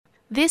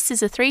This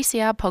is a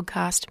 3CR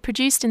podcast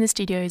produced in the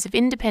studios of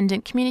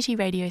independent community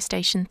radio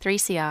station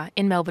 3CR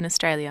in Melbourne,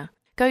 Australia.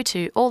 Go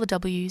to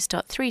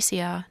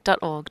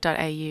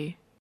allthews.3cr.org.au.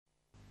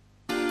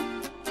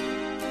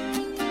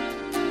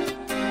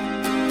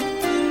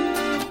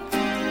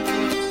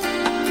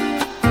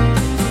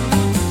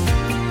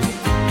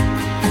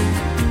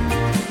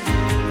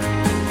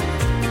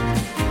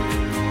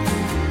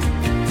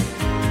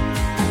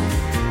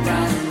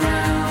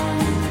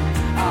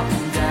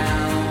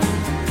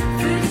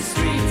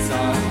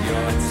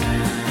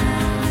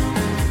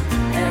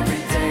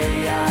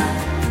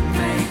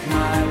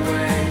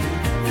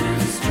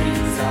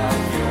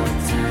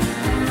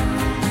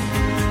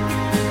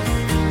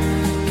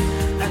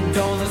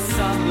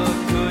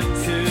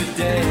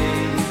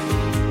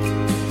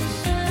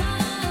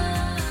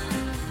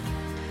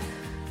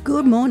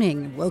 Good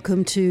morning.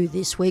 Welcome to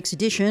this week's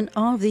edition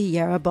of the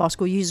Yarra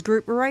Bicycle Users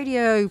Group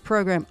radio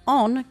program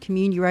on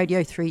Community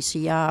Radio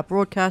 3CR,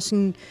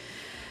 broadcasting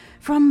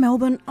from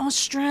Melbourne,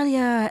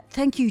 Australia.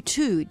 Thank you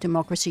to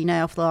Democracy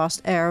Now! For the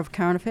last hour of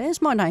current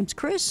affairs. My name's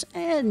Chris,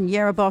 and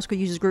Yarra Bicycle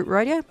Users Group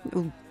radio,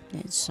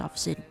 as I've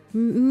said,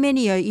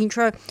 many a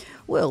intro,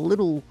 well,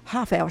 little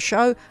half-hour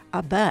show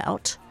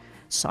about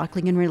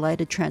cycling and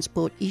related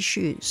transport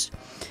issues.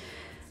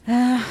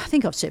 I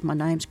think I've said my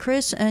name's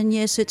Chris, and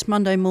yes, it's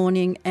Monday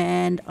morning,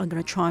 and I'm going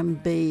to try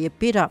and be a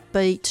bit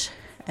upbeat,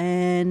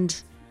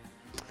 and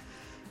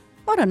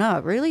I don't know,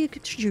 really.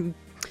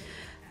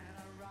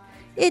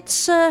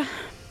 It's,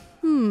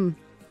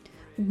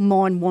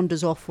 mind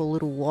wanders off for a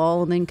little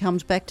while and then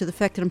comes back to the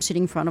fact that I'm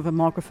sitting in front of a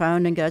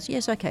microphone and goes,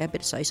 yes, okay, I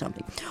better say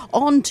something.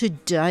 On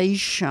today's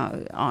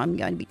show, I'm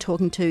going to be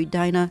talking to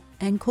Dana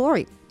and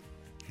Corey,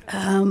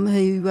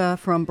 who are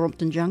from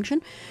Brompton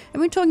Junction,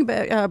 and we're talking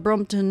about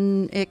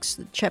Brompton X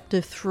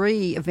Chapter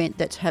 3 event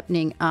that's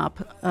happening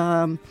up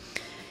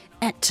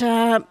at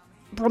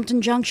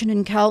Brompton Junction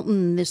in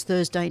Carlton this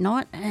Thursday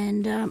night,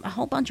 and a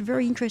whole bunch of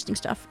very interesting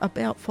stuff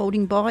about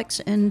folding bikes.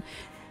 And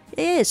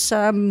yes,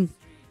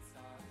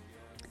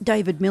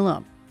 David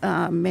Miller,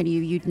 many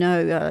of you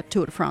know,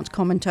 Tour de France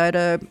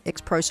commentator,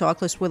 ex-pro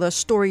cyclist with a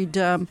storied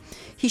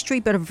history,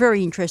 but a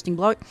very interesting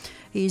bloke.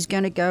 He's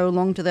going to go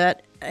along to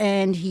that,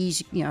 and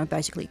he's,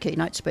 basically a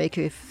keynote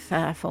speaker,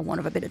 for want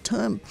of a better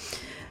term.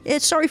 Yeah,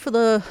 sorry for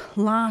the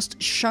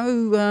last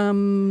show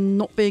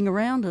not being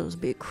around. It was a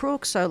bit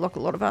crook, so like a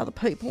lot of other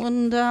people,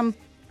 and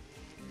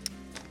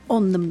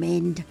on the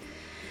mend.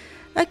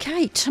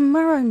 Okay,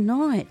 tomorrow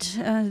night,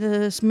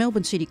 the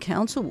Melbourne City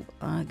Council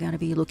are going to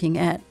be looking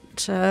at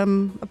a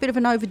bit of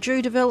an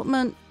overdue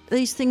development.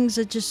 These things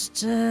are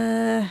just...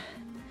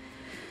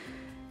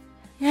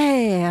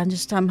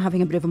 I'm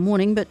having a bit of a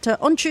morning, but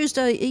on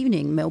Tuesday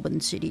evening, Melbourne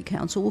City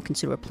Council will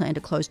consider a plan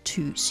to close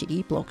 2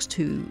 city blocks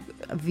to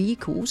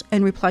vehicles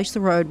and replace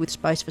the road with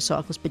space for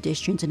cyclists,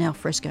 pedestrians and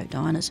alfresco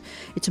diners.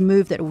 It's a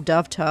move that will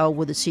dovetail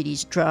with the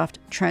city's draft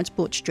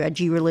transport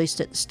strategy released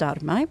at the start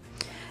of May,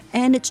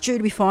 and it's due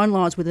to be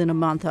finalised within a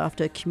month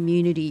after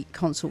community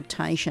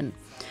consultation.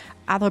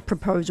 Other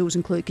proposals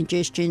include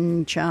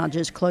congestion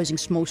charges, closing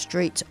small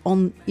streets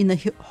in the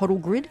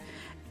Hoddle grid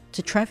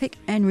to traffic,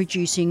 and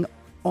reducing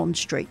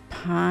on-street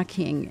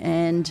parking.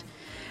 And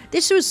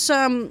this was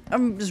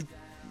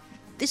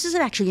this is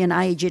actually an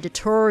Age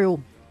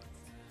editorial,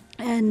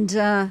 and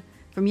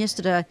from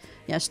yesterday,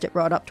 step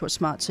right up to a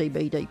smart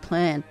CBD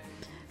plan.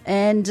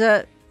 And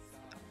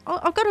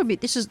I've got to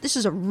admit, this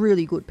is a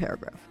really good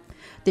paragraph.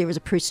 There is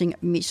a pressing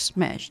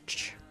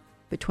mismatch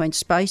between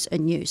space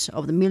and use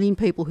of the million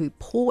people who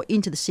pour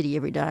into the city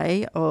every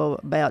day, or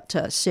about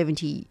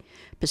 70%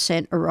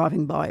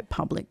 arriving by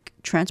public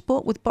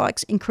transport, with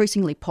bikes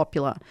increasingly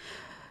popular.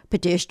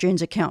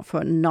 Pedestrians account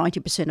for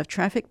 90% of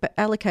traffic, but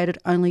allocated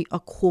only a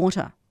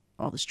quarter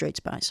of the street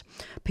space.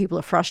 People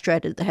are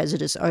frustrated at the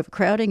hazardous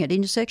overcrowding at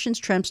intersections,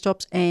 tram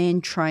stops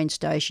and train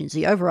stations.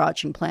 The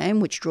overarching plan,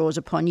 which draws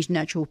upon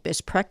natural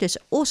best practice,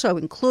 also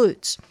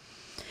includes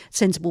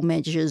sensible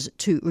measures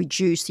to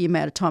reduce the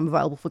amount of time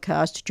available for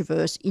cars to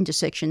traverse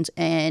intersections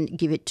and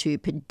give it to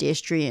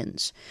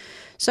pedestrians.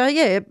 So,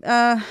 an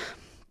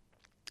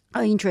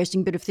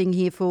interesting bit of thing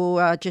here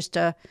for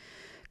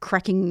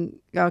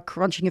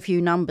crunching a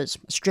few numbers.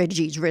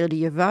 Strategy is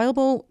readily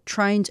available.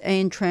 Trains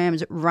and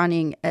trams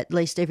running at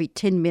least every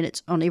 10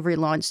 minutes on every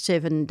line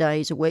 7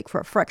 days a week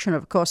for a fraction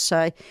of the cost,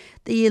 say,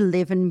 the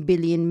 $11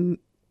 billion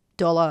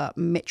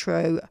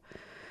Metro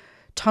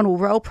Tunnel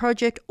Rail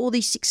project or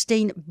the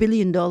 $16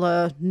 billion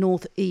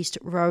North East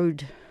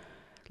Road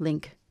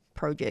Link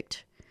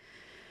project.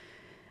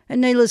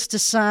 And needless to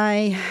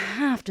say,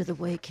 after the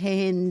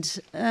weekend,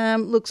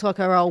 looks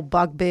like our old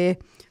bugbear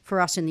for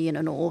us in the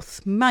inner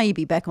north may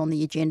be back on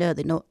the agenda,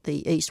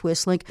 the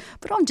East-West Link.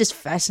 But I'm just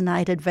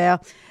fascinated,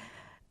 Val,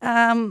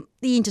 the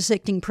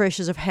intersecting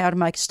pressures of how to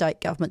make a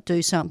state government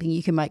do something.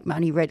 You can make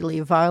money readily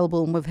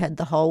available, and we've had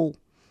the whole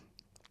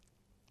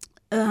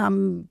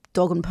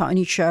dog and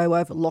pony show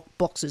over locked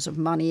boxes of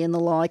money and the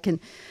like. And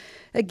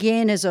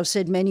again, as I've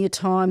said many a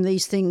time,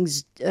 these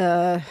things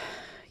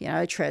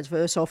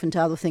transverse off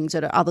into other things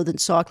that are other than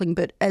cycling.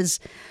 But as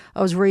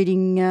I was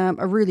reading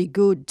a really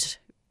good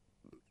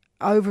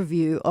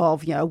overview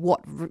of,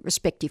 what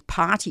respective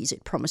parties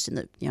it promised in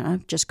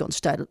the, just gone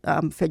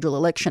federal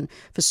election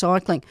for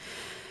cycling.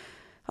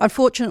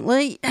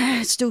 Unfortunately,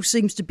 it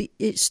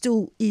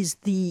still is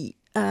the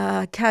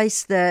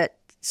case that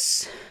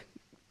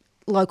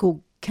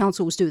local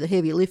councils do the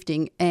heavy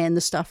lifting, and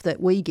the stuff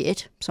that we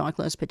get,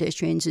 cyclists,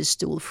 pedestrians, is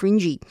still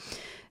fringy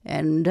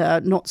and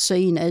not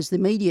seen as the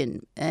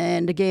median.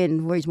 And again,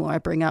 the reason why I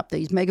bring up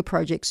these mega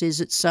projects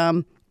is it's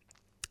the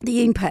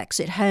impacts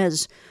it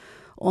has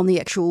on the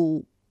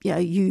actual,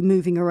 you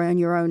moving around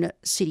your own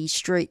city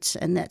streets.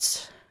 And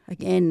that's,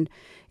 again,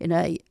 in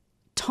a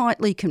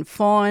tightly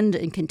confined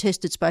and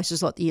contested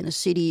spaces like the inner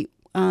city,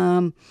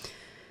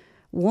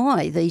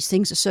 why these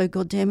things are so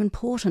goddamn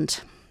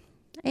important.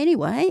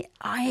 Anyway,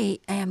 I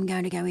am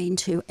going to go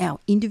into our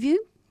interview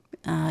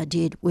I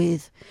did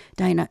with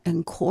Dana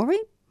and Corey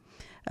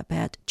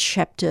about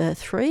Chapter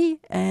 3,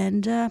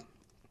 and I'll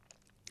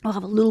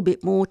have a little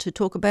bit more to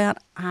talk about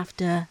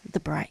after the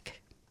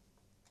break.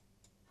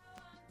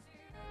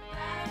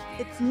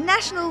 It's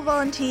National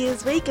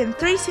Volunteers Week, and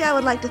 3CR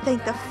would like to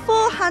thank the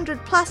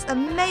 400 plus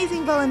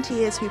amazing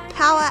volunteers who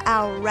power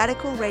our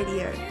radical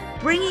radio,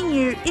 bringing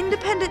you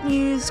independent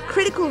news,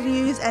 critical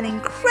views and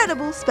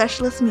incredible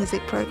specialist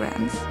music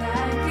programs.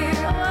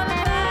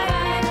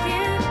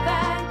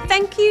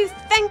 Thank you,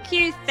 thank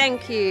you,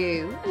 thank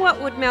you. What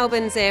would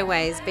Melbourne's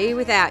Airways be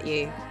without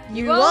you?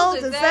 You all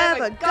deserve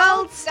a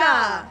gold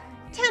star.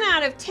 10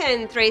 out of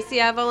 10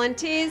 3CR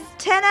volunteers.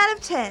 10 out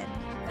of 10.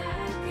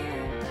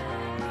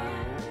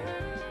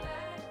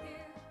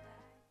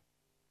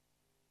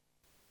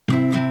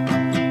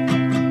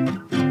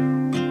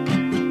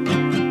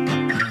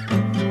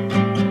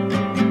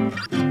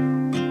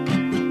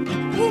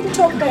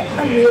 Talk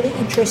about a really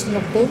interesting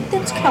event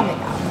that's coming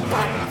up.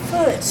 But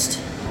first,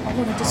 I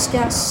want to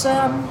discuss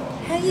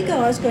how you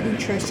guys got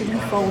interested in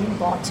folding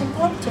bikes and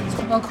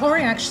Bromptons. Well,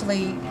 Corey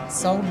actually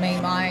sold me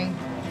my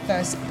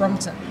first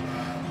Brompton.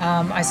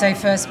 I say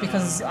first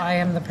because I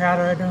am the proud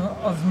owner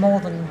of more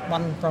than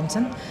one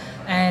Brompton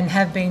and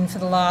have been for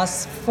the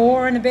last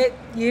 4 and a bit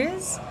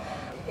years.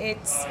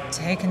 It's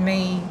taken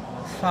me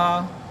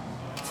far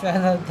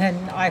further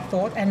than I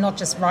thought, and not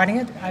just riding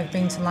it. I've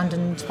been to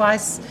London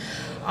twice.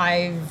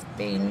 I've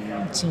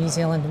been to New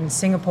Zealand and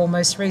Singapore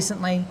most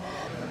recently.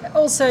 It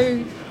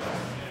also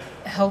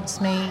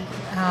helps me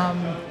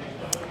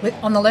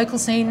on the local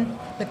scene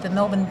with the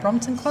Melbourne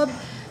Brompton Club,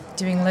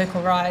 doing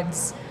local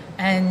rides,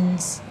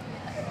 and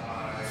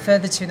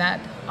further to that,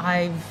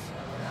 I've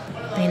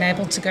been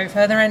able to go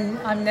further, and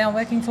I'm now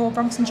working for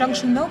Brompton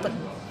Junction, Melbourne,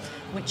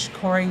 which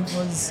Corey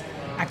was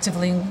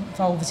actively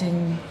involved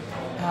in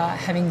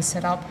having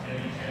set up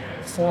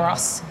for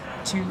us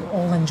to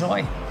all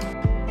enjoy.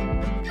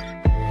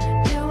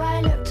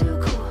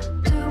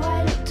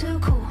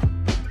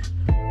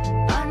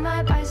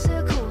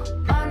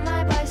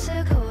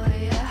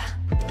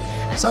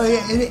 So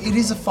it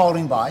is a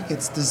folding bike.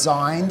 It's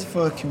designed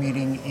for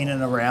commuting in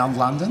and around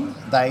London.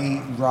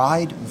 They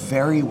ride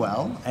very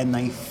well and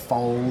they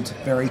fold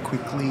very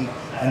quickly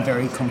and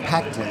very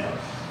compactly.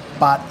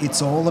 But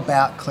it's all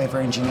about clever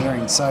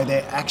engineering. So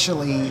they're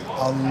actually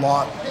a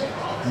lot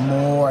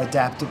more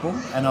adaptable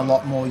and a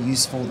lot more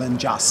useful than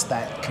just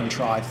that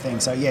contrived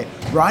thing. So yeah,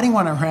 riding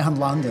one around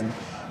London,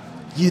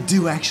 you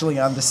do actually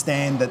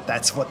understand that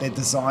that's what they're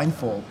designed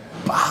for.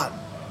 But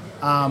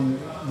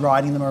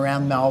riding them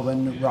around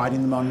Melbourne,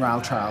 riding them on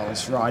rail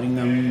trails, riding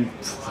them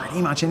pretty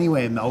much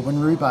anywhere, Melbourne,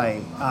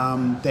 Roubaix.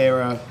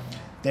 They're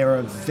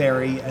a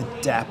very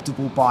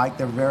adaptable bike.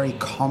 They're a very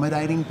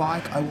accommodating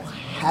bike. I will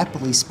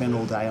happily spend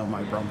all day on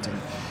my Brompton.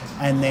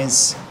 And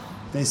there's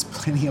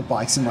plenty of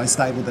bikes in my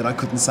stable that I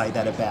couldn't say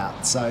that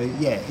about. So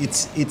yeah,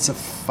 it's a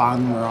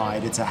fun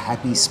ride. It's a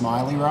happy,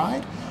 smiley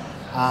ride.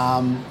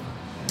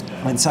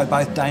 And so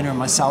both Dana and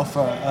myself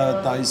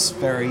are those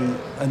very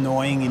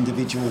annoying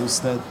individuals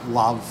that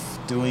love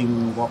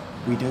doing what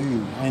we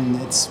do.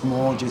 And it's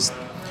more just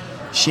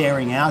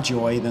sharing our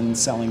joy than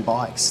selling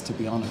bikes, to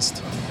be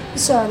honest.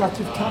 So like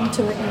you've come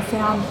to it and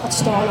found a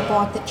style of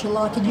bike that you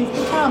like, and you've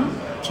become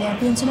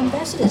champions and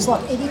ambassadors,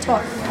 like any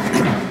type,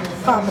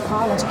 pardon the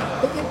parlance,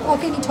 but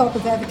like any type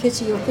of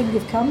advocacy or thing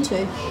you've come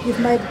to,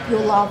 you've made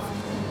your love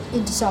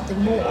into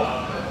something more.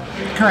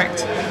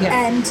 Correct,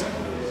 yeah. And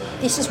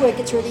this is where it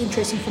gets really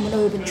interesting from an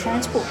urban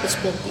transport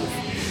perspective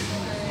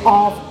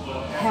of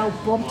how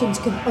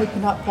Bromptons can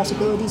open up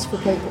possibilities for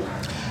people.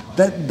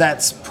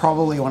 That's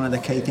probably one of the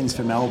key things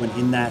for Melbourne,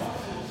 in that,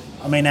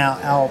 I mean,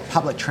 our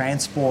public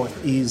transport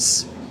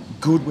is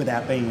good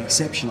without being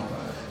exceptional.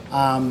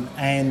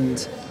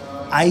 And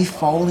a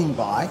folding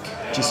bike,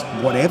 just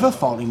whatever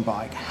folding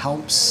bike,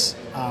 helps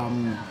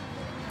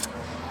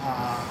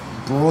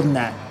broaden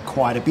that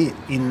quite a bit,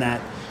 in that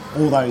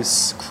all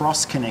those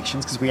cross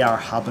connections, because we are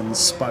a hub and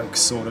spoke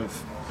sort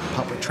of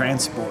public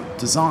transport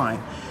design,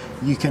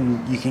 you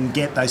can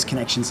get those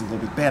connections a little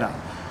bit better.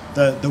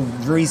 The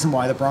reason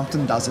why the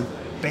Brompton does it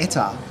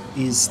better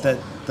is that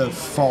the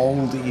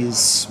fold is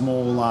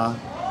smaller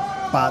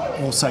but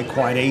also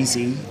quite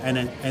easy,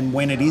 and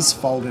when it is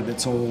folded,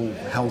 it's all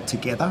held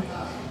together.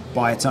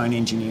 by its own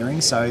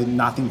engineering, so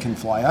nothing can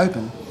fly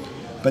open.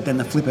 But then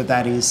the flip of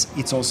that is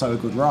it's also a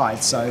good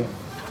ride. So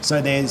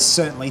there's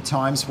certainly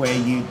times where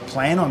you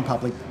plan on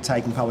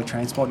taking public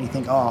transport and you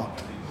think,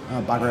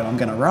 bugger it, I'm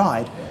going to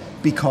ride,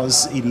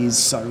 because it is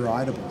so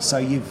rideable. So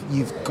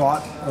you've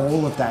got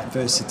all of that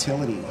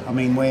versatility. I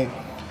mean,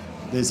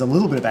 there's a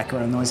little bit of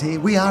background noise here.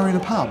 We are in a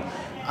pub,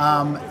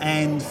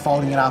 and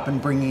folding it up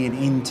and bringing it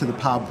into the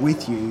pub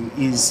with you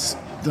is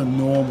the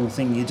normal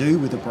thing you do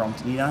with a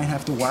Brompton. You don't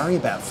have to worry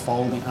about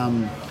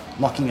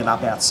locking it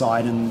up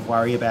outside and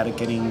worry about it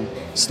getting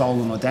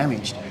stolen or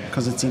damaged,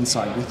 because it's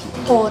inside with you.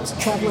 Or it's a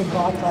travelling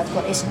bike that's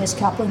got SMS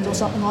couplings or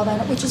something like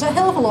that, which is a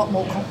hell of a lot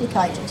more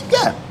complicated.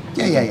 Yeah.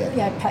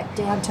 Packed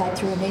down, take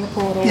through an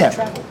airport or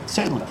travel.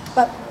 Certainly.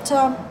 But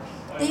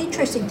the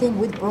interesting thing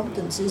with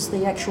Bromptons is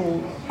the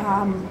actual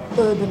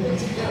urban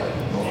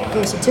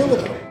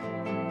versatility.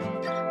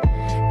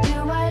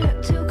 Do I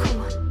look too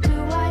cool? Do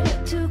I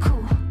look too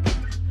cool?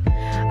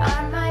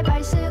 On my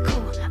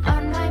bicycle,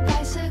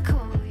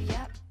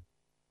 yep.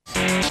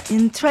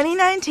 In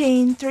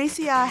 2019,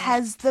 3CR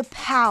has the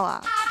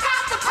power.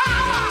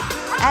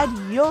 Add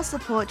your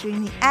support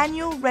during the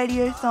annual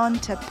Radiothon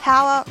to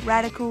Power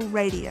Radical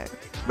Radio.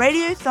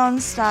 Radiothon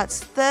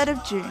starts 3rd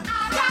of June.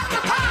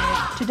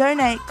 To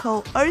donate,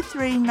 call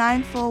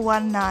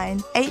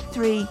 039419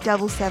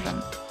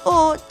 8377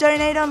 or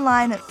donate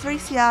online at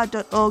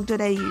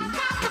 3cr.org.au.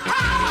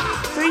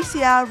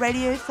 3CR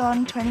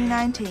Radiothon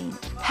 2019.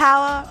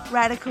 Power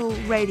Radical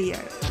Radio.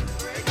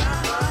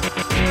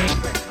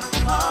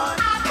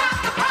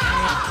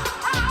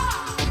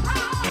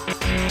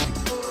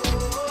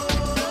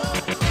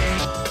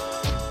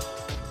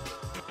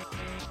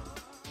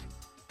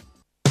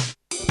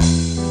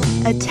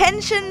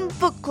 Attention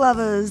book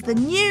lovers! The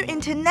new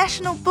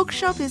International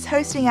Bookshop is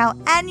hosting our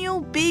annual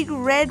Big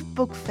Red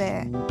Book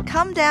Fair.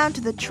 Come down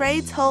to the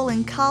Trades Hall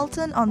in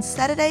Carlton on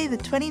Saturday the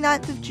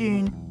 29th of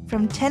June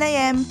from 10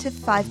 a.m. to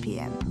 5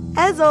 p.m.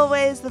 As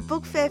always, the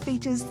book fair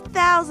features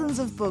thousands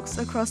of books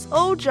across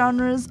all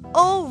genres,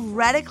 all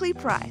radically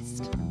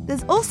priced.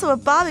 There's also a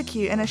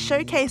barbecue and a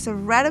showcase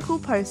of radical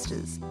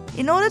posters.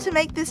 In order to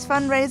make this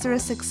fundraiser a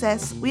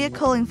success, we are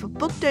calling for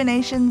book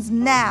donations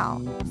now.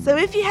 So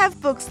if you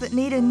have books that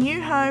need a new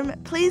home,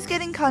 please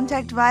get in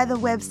contact via the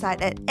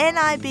website at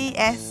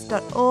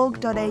nibs.org.au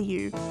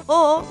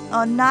or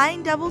on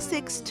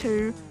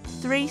 9662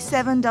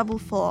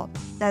 3744.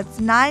 That's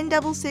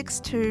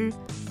 9662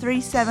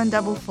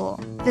 3744.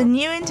 The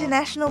New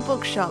International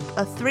Bookshop,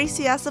 a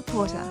 3CR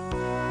supporter.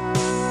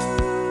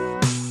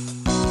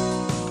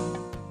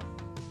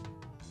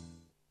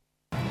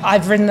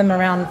 I've ridden them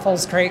around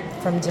Falls Creek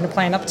from Dinner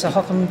Plain up to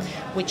Hotham,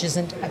 which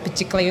isn't a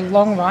particularly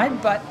long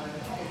ride, but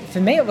for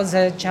me it was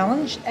a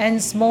challenge,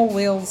 and small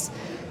wheels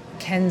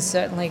can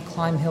certainly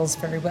climb hills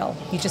very well.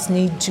 You just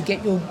need to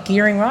get your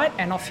gearing right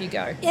and off you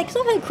go. Yeah, because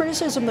I've had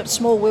criticism that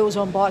small wheels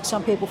on bikes,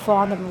 some people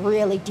find them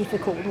really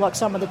difficult, like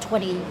some of the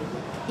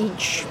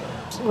 20-inch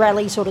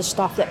rally sort of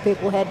stuff that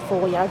people had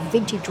for,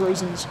 vintage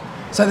reasons.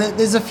 So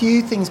there's a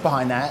few things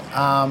behind that.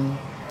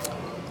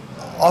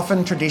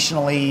 Often,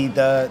 traditionally,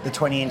 the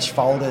 20-inch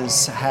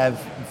folders have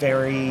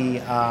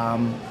very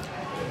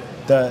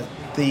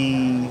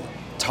the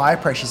tyre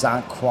pressures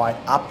aren't quite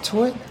up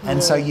to it,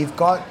 and so you've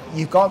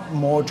got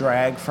more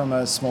drag from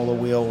a smaller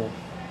wheel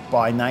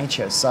by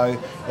nature.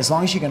 So as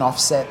long as you can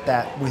offset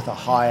that with a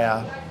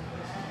higher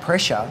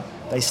pressure,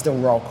 they still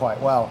roll quite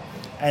well.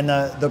 And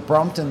the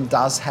Brompton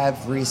does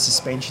have rear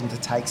suspension to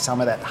take some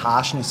of that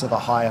harshness of the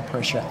higher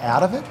pressure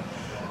out of it.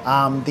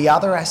 The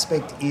other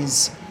aspect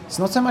is it's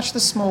not so much the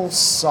small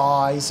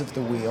size of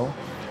the wheel,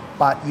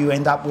 but you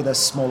end up with a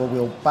smaller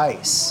wheel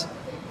base.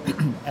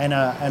 and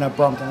a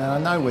Brompton, and I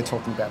know we're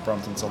talking about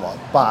Bromptons a lot,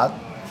 but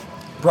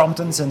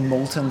Bromptons and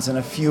Moultons and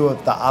a few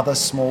of the other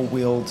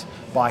small-wheeled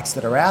bikes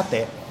that are out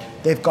there,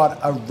 they've got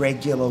a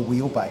regular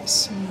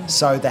wheelbase.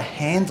 So the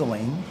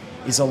handling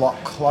is a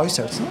lot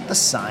closer. It's not the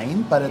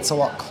same, but it's a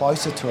lot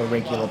closer to a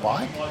regular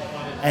bike.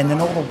 And then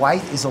all the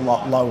weight is a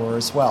lot lower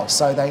as well.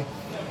 So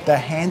the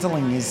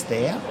handling is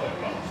there,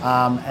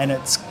 and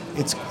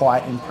it's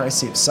quite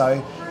impressive.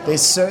 So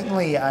there's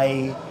certainly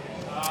a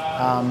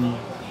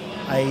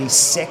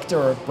sector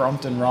of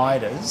Brompton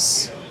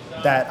riders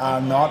that are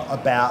not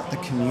about the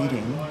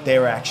commuting,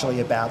 they're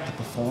actually about the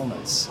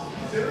performance.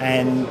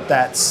 And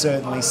that's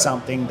certainly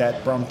something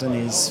that Brompton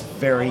is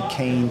very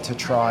keen to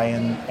try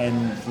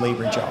and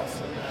leverage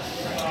off.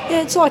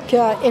 Yeah, it's like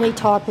any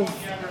type of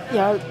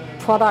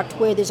product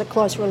where there's a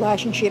close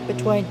relationship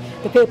between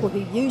the people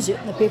who use it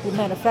and the people who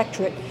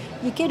manufacture it.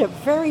 You get a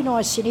very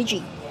nice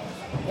synergy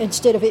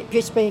instead of it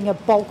just being a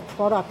bulk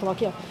product like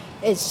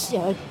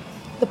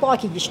the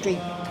bike industry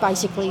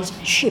basically is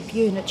ship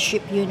units.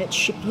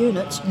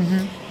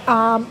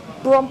 Mm-hmm.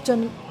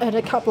 Brompton and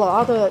a couple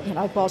of other,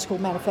 bicycle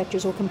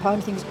manufacturers or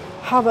component things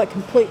have a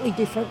completely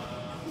different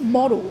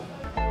model.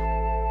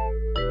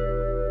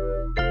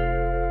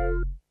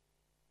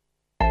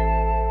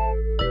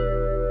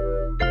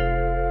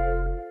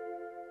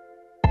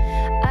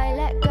 I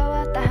let go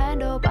of the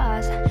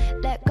handlebars,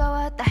 let go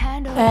of the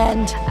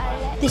handlebars. And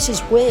this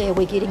is where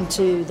we're getting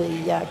to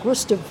the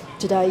grist of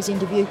today's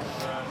interview.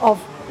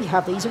 You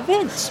have these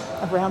events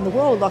around the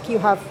world, like you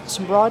have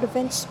some ride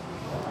events,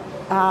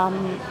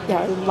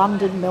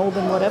 London,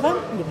 Melbourne, whatever.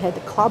 You've had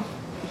the club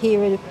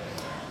here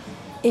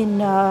in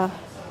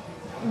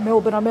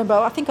Melbourne.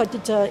 I think I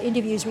did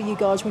interviews with you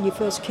guys when you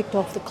first kicked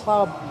off the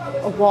club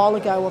a while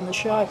ago on the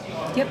show.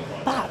 Yep.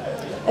 But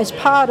as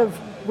part of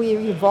where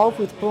you're involved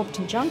with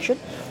Brompton Junction,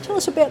 tell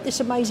us about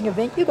this amazing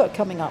event you've got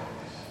coming up.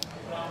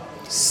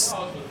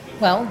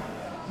 Well,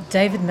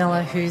 David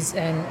Miller, who's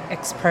an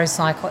ex-pro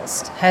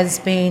cyclist, has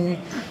been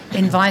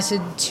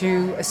invited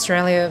to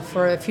Australia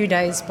for a few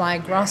days by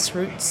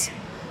Grassroots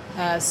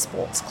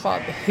Sports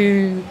Club,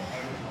 who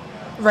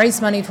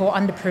raise money for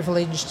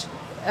underprivileged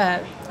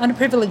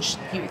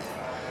youth,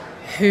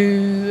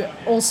 who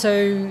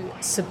also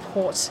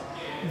support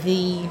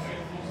the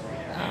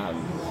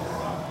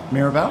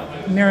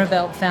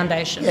Mirabelle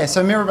Foundation. Yeah,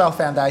 so Mirabelle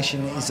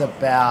Foundation is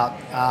about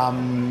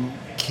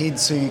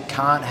kids who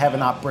can't have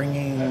an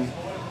upbringing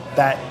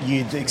that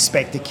you'd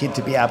expect a kid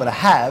to be able to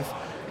have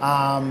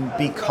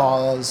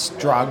because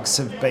drugs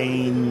have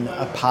been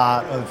a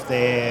part of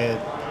their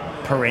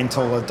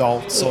parental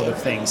adult sort of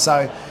thing.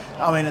 So,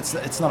 I mean,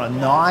 it's not a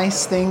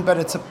nice thing, but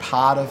it's a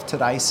part of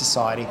today's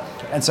society.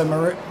 And so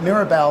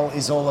Mirabelle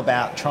is all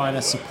about trying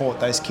to support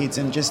those kids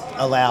and just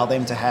allow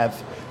them to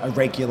have a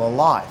regular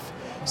life.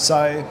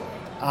 So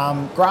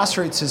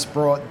Grassroots has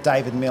brought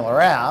David Miller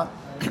out,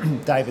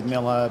 David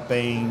Miller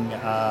being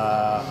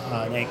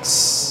an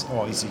he's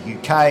a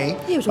UK,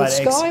 he was with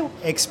Sky.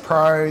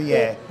 Ex-pro,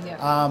 yeah.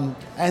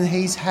 And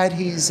he's had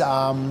his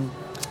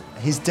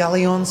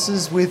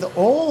dalliances with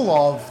all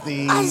of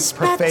the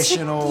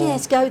professional.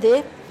 Yes, go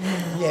there.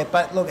 Yeah,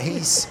 but look,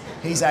 he's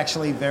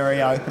actually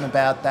very open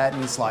about that,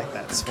 and he's like,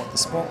 that's what the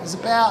sport was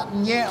about,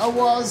 and yeah, it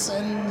was,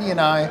 and you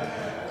know,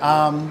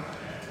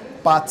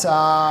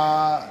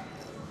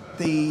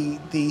 the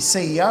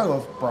CEO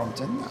of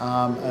Brompton,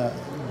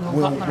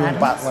 Will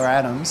Butler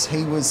Adams,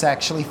 he was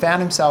actually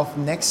found himself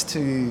next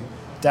to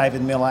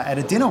David Miller at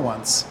a dinner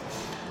once,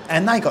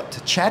 and they got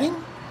to chatting.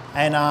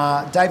 And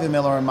David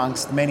Miller,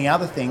 amongst many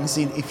other things,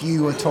 if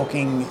you were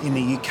talking in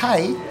the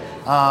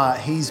UK,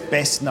 he's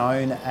best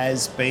known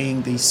as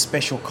being the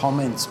special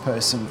comments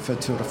person for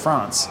Tour de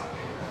France.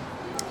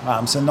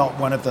 So not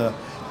one of the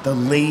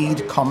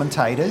lead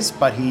commentators,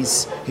 but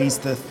he's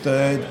the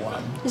third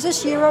one. Is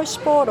this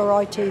Eurosport or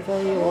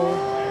ITV or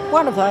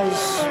one of those?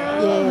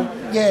 Yeah.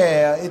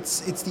 Yeah, it's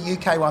the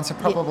UK one, so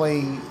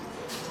probably.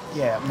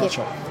 Yeah, I'm not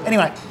sure.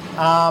 Anyway,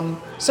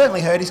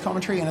 certainly heard his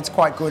commentary, and it's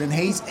quite good. And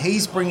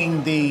he's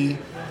bringing the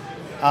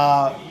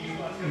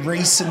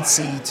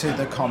recency to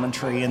the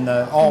commentary and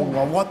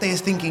what they're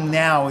thinking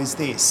now is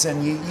this.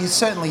 And you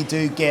certainly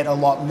do get a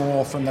lot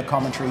more from the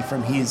commentary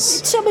from his.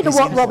 It's similar to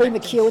what Robbie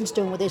McEwen's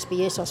doing with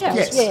SBS, I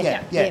suppose.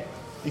 Yes, yeah,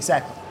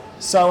 exactly.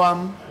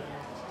 So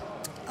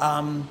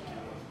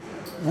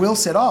Will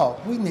said,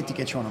 we need to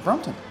get you on a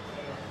Brompton.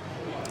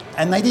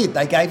 And they did.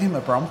 They gave him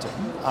a Brompton.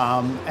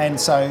 And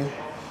so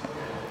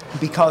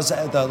because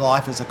the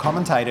life as a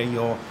commentator,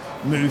 you're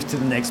move to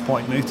the next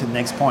point,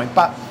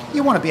 but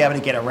you want to be able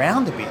to get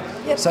around a bit.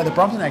 Yep. So the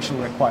Brompton actually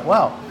worked quite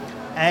well.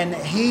 And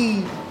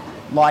he,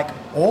 like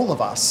all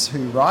of us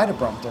who ride a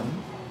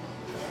Brompton,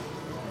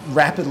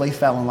 rapidly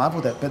fell in love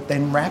with it, but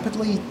then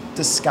rapidly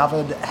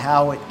discovered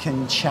how it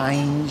can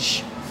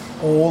change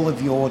all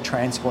of your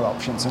transport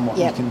options and what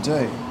you can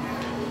do.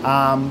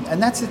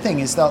 And that's the thing,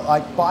 is that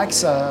like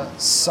bikes are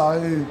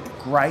so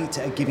great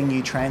at giving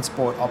you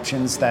transport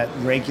options that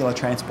regular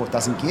transport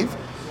doesn't give,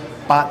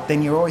 but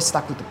then you're always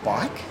stuck with the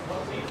bike.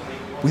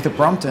 With a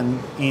Brompton,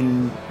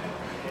 in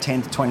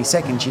 10 to 20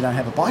 seconds, you don't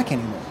have a bike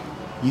anymore.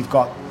 You've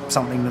got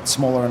something that's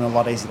smaller and a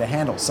lot easier to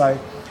handle. So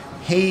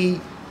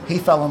he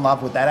fell in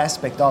love with that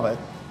aspect of it,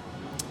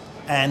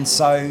 and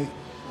so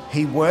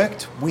he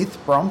worked with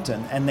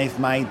Brompton, and they've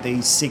made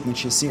these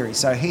signature series.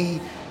 So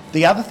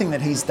the other thing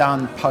that he's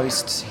done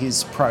post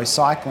his pro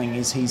cycling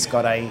is he's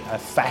got a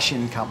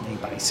fashion company,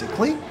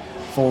 basically,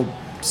 for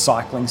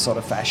cycling sort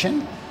of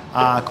fashion,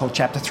 called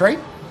Chapter 3,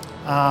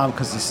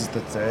 because this is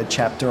the third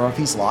chapter of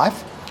his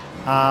life.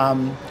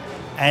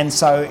 And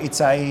so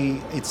it's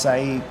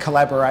a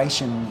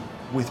collaboration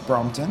with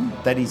Brompton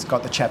that he's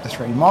got the Chapter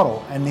 3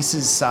 model. And this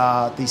is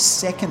the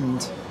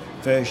second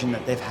version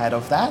that they've had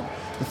of that.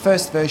 The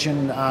first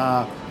version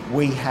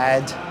we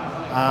had,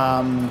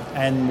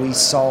 and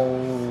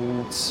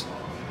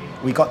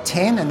we got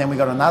 10, and then we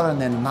got another, and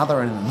then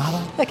another, and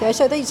another. Okay,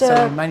 so these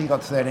So we mainly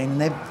got 13,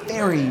 and they're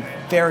very,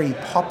 very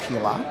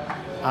popular.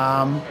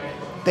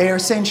 They're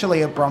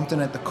essentially a Brompton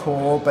at the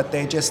core, but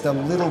they're just a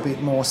little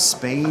bit more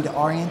speed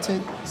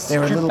oriented.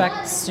 They're Strip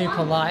back,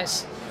 super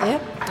light.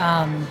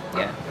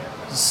 Yeah.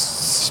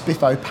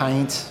 Spiffo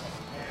paint,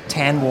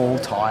 tan wall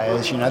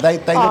tyres,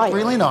 they look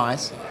really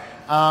nice.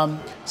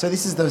 So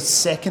this is the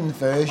second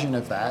version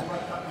of that,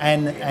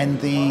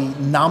 and the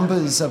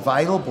numbers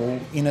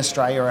available in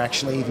Australia are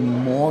actually even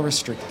more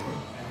restricted.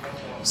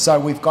 So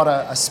we've got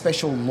a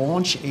special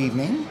launch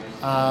evening,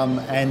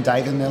 and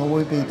David Miller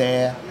will be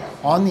there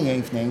on the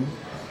evening,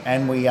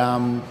 and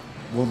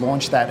we'll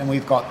launch that, and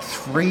we've got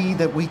 3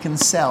 that we can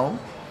sell.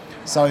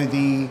 So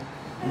the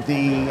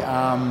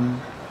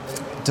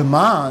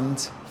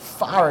demand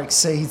far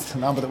exceeds the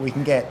number that we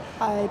can get.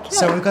 Okay.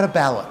 So we've got a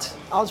ballot.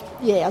 I was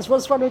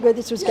wondering where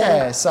this was going.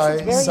 Yeah, so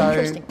It's very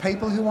interesting.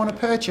 people who want to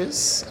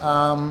purchase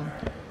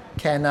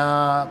can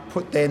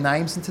put their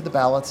names into the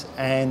ballot,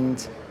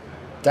 and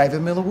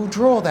David Miller will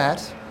draw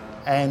that,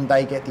 and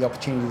they get the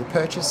opportunity to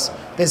purchase.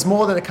 There's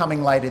more that are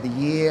coming later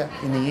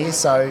in the year,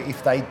 so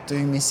if they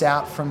do miss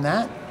out from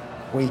that,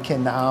 we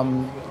can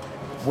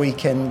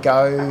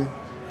go,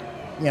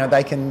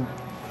 they can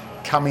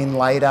come in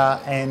later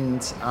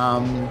and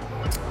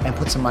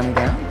put some money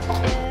down.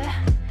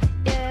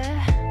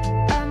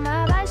 On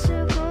my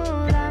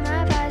bicycle,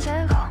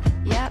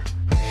 yep.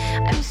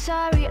 I'm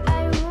sorry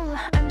I rule,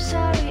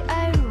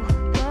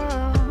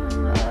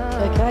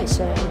 Okay,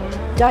 so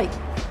date,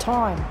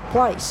 time,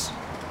 place.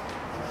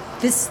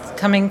 This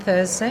coming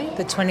Thursday,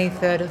 the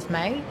 23rd of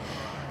May,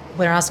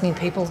 we're asking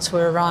people to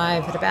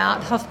arrive at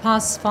about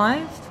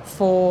 5:30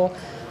 for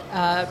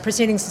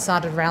proceedings to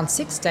start at around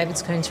 6.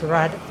 David's going to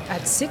arrive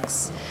at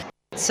 6.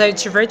 So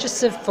to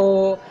register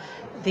for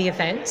the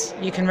event,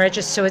 you can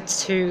register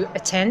to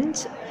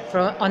attend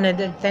on an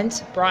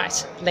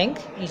Eventbrite link.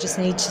 You just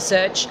need to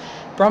search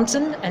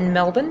Brompton and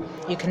Melbourne.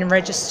 You can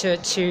register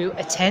to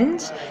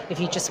attend if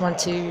you just want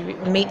to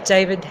meet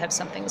David, have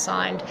something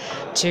signed,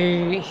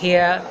 to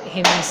hear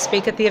him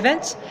speak at the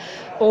event,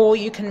 or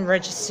you can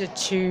register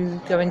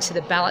to go into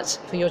the ballot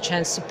for your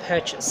chance to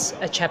purchase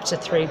a Chapter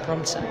 3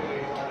 Brompton.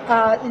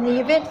 In the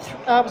event,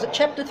 was it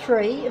Chapter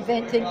 3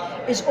 event thing,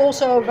 is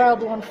also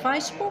available on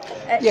Facebook?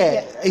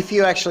 If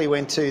you actually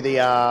went to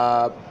the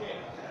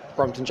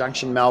Brompton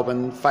Junction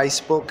Melbourne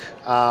Facebook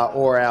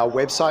or our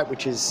website,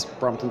 which is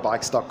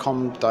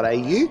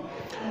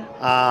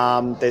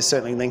bromptonbikes.com.au, there's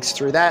certainly links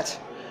through that.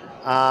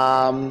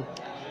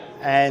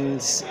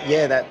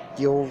 That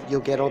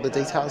you'll get all the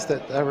details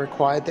that are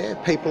required there.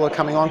 People are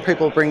coming on.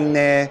 People are bringing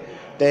their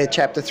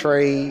Chapter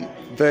 3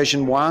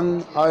 version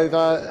 1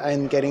 over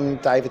and getting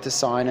David to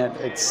sign it.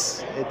 It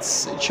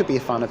should be a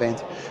fun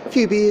event. A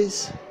few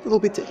beers, a little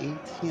bit to eat.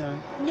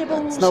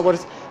 Nibbles.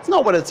 It's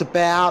not what it's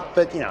about,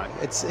 but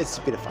it's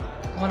a bit of fun.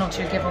 1 or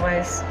 2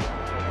 giveaways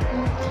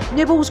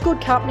Nibbles, good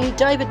company,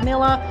 David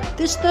Miller,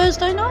 this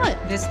Thursday night.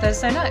 this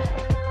Thursday night.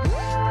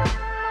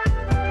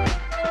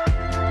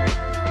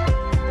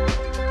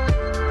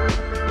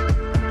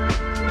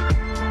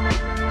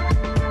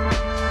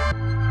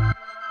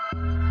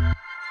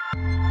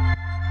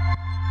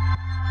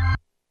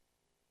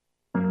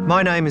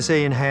 My name is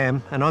Ian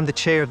Ham, and I'm the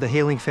chair of the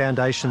Healing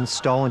Foundation's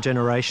Stolen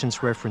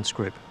Generations Reference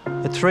Group.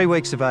 At 3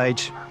 weeks of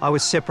age, I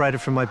was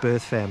separated from my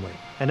birth family,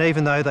 and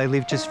even though they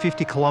lived just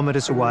 50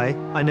 kilometres away,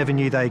 I never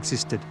knew they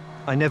existed.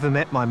 I never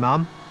met my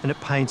mum, and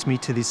it pains me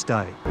to this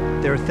day.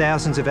 There are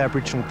thousands of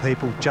Aboriginal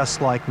people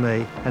just like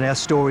me, and our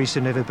stories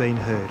have never been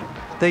heard.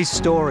 These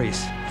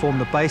stories form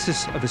the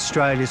basis of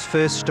Australia's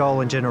first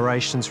Stolen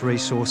Generations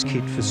resource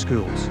kit for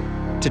schools.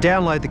 To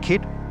download the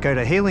kit, go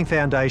to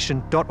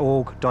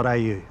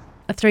healingfoundation.org.au.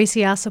 A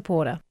 3CR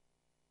supporter.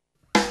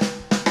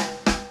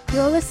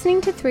 You're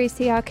listening to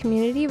 3CR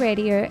Community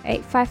Radio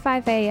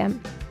 855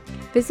 AM.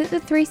 Visit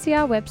the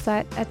 3CR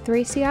website at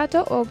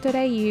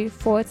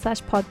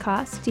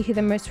 3cr.org.au/podcast to hear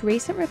the most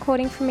recent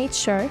recording from each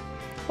show,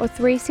 or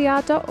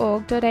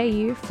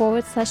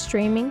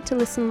 3cr.org.au/streaming to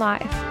listen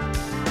live.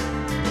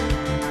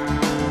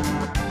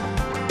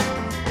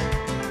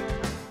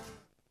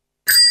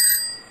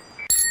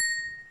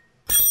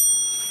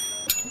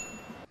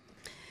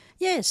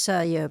 Yes,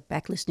 you're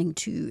back listening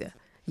to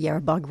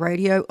Yarrabug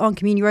Radio on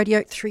Community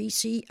Radio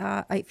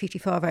 3CR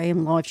 855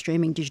 AM, live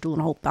streaming, digital,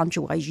 and a whole bunch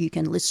of ways you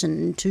can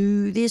listen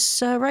to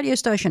this radio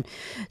station.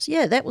 So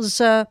yeah, that was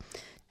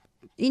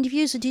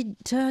interviews I did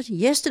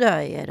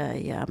yesterday at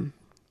a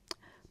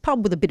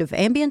pub with a bit of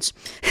ambience.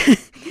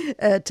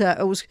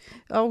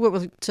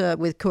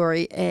 With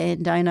Corey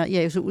and Dana.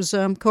 Yes, it was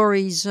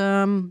Corey's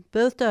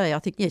birthday, I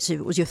think. Yes,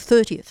 it was your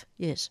 30th.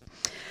 Yes.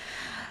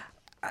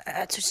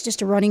 It's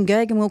just a running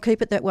gag, and we'll keep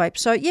it that way.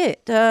 So, yeah,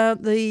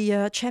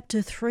 the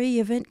Chapter 3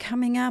 event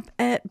coming up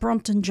at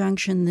Brompton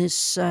Junction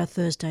this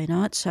Thursday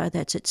night. So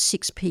that's at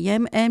 6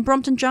 p.m. And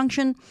Brompton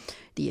Junction,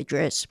 the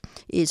address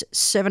is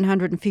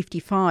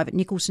 755 at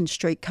Nicholson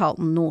Street,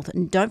 Carlton North.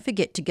 And don't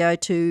forget to go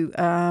to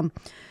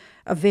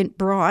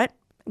Eventbrite,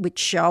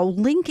 which I'll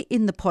link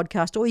in the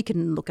podcast, or you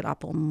can look it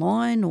up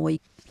online, or,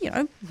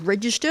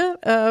 register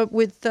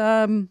with...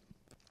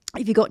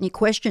 if you've got any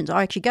questions,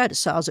 I actually go to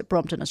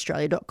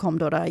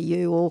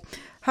sales@bromptonaustralia.com.au, or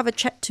have a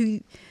chat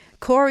to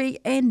Corey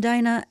and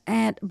Dana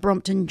at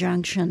Brompton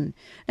Junction.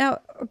 Now,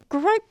 a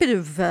great little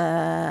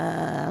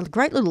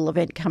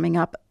event coming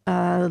up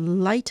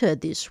later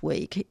this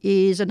week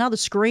is another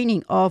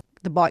screening of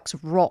The Bikes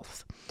of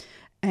Wrath.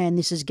 And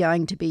this is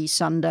going to be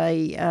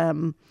Sunday,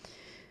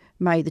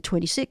 May the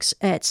 26th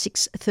at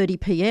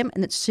 6:30pm,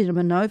 and it's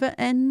Cinema Nova.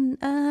 And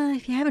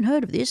if you haven't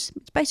heard of this,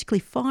 it's basically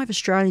 5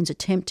 Australians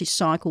attempt to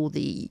cycle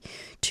the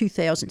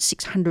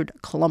 2,600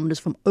 kilometres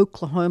from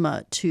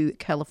Oklahoma to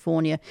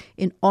California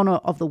in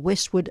honour of the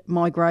westward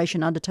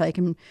migration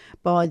undertaken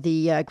by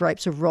the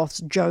Grapes of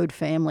Wrath's Joad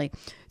family.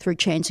 Through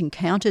chance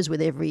encounters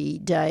with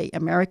everyday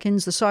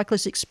Americans, the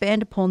cyclists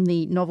expand upon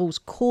the novel's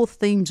core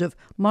themes of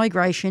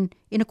migration,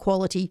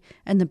 inequality,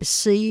 and the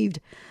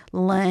perceived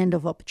land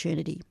of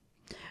opportunity.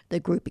 The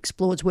group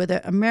explores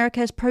whether America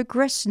has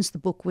progressed since the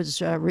book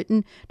was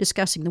written,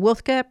 discussing the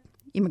wealth gap,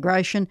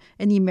 immigration,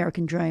 and the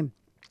American dream.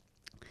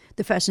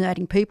 The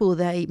fascinating people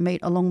they meet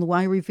along the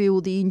way reveal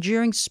the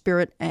enduring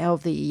spirit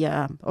of the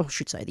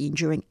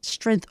enduring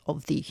strength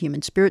of the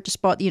human spirit,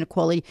 despite the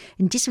inequality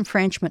and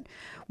disenfranchisement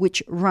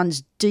which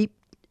runs deep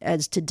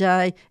as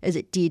today as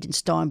it did in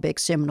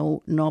Steinbeck's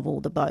seminal novel.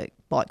 The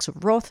Bikes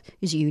of Wrath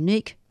is a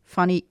unique,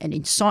 funny and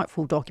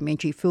insightful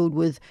documentary filled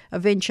with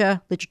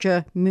adventure,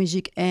 literature,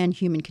 music and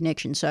human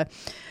connection. So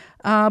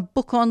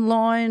book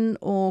online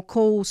or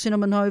call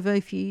Cinema Nova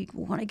if you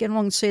want to get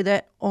along and see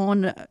that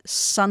on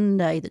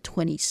Sunday the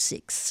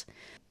 26th.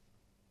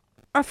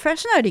 A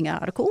fascinating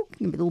article,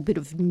 a little bit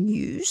of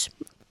news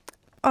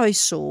I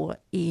saw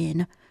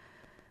in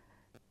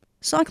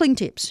Cycling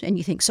Tips. And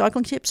you think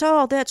cycling tips,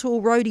 oh, that's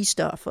all roadie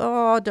stuff.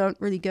 Oh, don't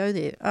really go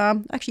there.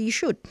 Actually, you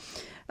should.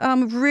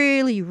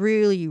 Really,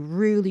 really,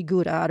 really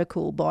good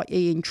article by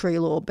Ian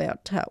Treelaw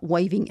about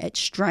Waving at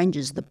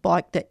Strangers, the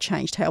bike that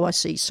changed how I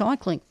see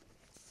cycling.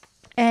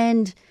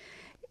 And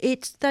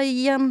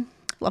they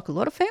like a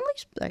lot of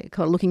families, they're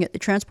kind of looking at the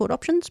transport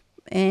options.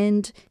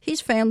 And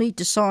his family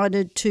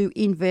decided to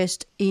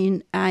invest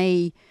in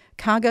a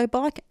cargo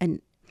bike,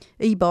 an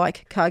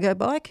e-bike cargo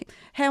bike,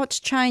 how it's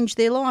changed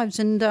their lives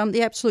and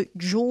the absolute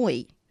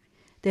joy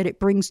that it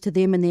brings to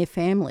them and their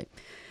family.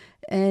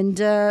 And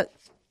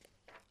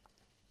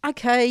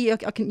okay, you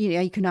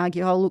can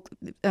argue, oh look,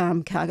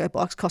 cargo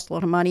bikes cost a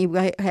lot of money.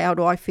 How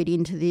do I fit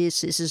into this?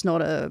 This is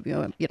not a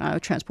a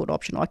transport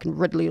option I can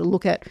readily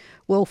look at.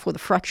 Well, for the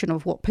fraction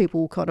of what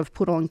people kind of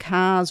put on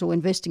cars or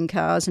invest in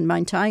cars and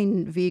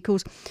maintain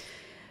vehicles,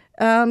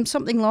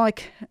 something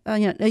like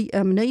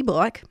an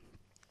e-bike,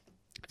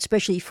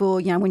 especially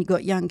for when you've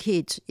got young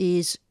kids,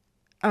 is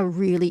a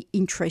really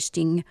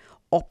interesting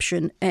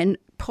option and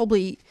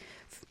probably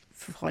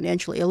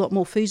financially a lot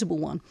more feasible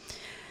one.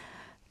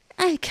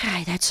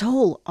 Okay, that's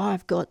all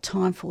I've got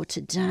time for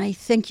today.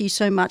 Thank you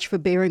so much for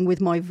bearing with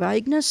my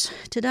vagueness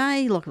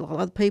today. Like a lot of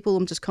other people,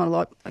 I'm just kind of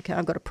like, okay,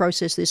 I've got to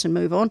process this and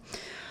move on.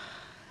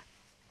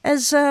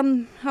 As I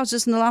was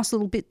just in the last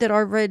little bit that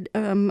I read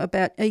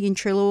about Ian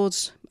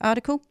Treelaw's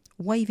article,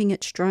 Waving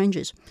at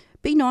Strangers.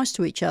 Be nice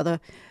to each other.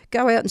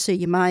 Go out and see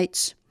your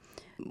mates.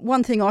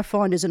 One thing I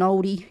find as an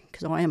oldie,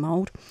 because I am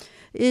old,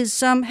 is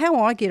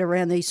how I get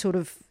around these sort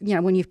of,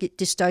 when you get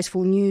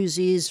distasteful news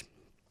is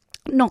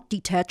not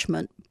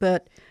detachment,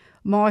 but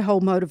my whole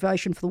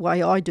motivation for the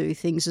way I do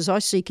things is I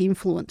seek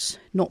influence,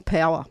 not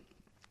power.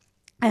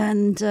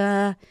 And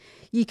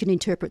you can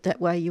interpret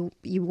that way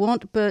you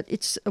want, but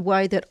it's a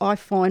way that I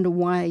find a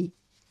way,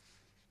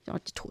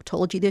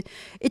 tautology there,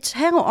 it's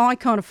how I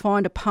kind of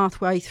find a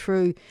pathway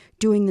through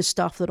doing the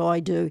stuff that I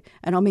do.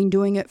 And I've been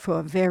doing it for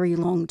a very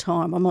long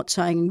time. I'm not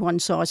saying one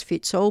size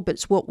fits all, but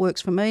it's what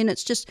works for me. And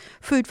it's just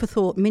food for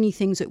thought, many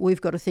things that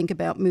we've got to think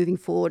about moving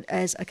forward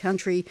as a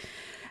country,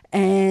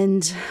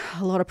 and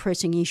a lot of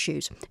pressing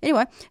issues.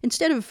 Anyway,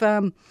 instead of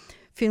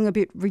feeling a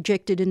bit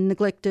rejected and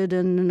neglected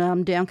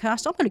and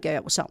downcast, I'm going to go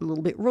out with something a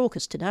little bit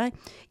raucous today.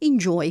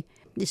 Enjoy.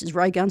 This is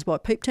Ray Guns by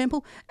Peep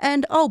Temple,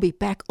 and I'll be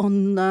back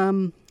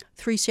on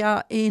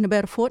 3CR in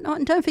about a fortnight.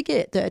 And don't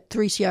forget that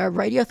 3CR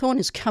Radiothon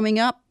is coming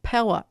up,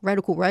 Power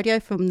Radical Radio,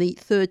 from the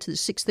 3rd to the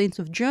 16th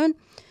of June.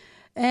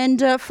 And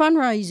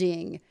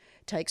fundraising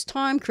takes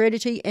time,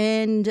 creativity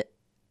and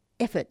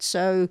effort.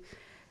 So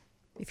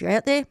if you're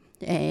out there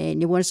and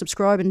you want to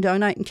subscribe and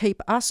donate and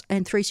keep us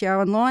and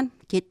 3CR online,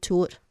 get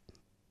to it.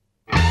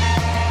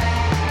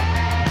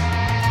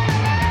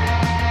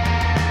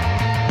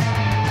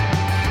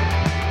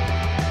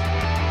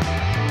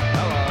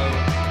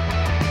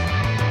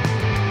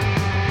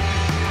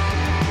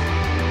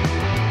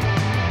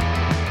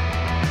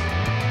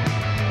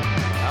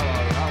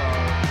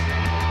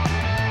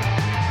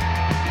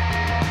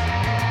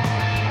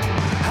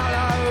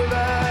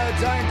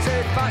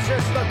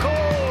 The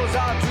cause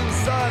are to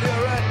serve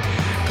your end.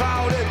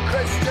 Clouded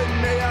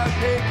Christian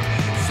neo-pig,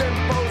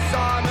 simple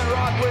Simon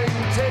right-wing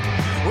tick.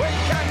 We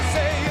can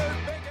see you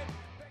big and...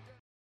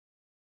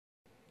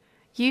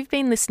 You've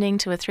been listening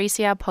to a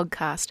 3CR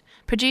podcast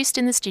produced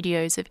in the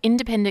studios of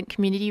independent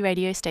community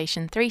radio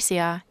station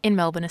 3CR in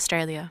Melbourne,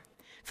 Australia.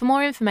 For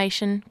more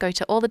information, go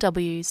to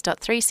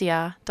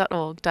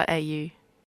allthews.3cr.org.au.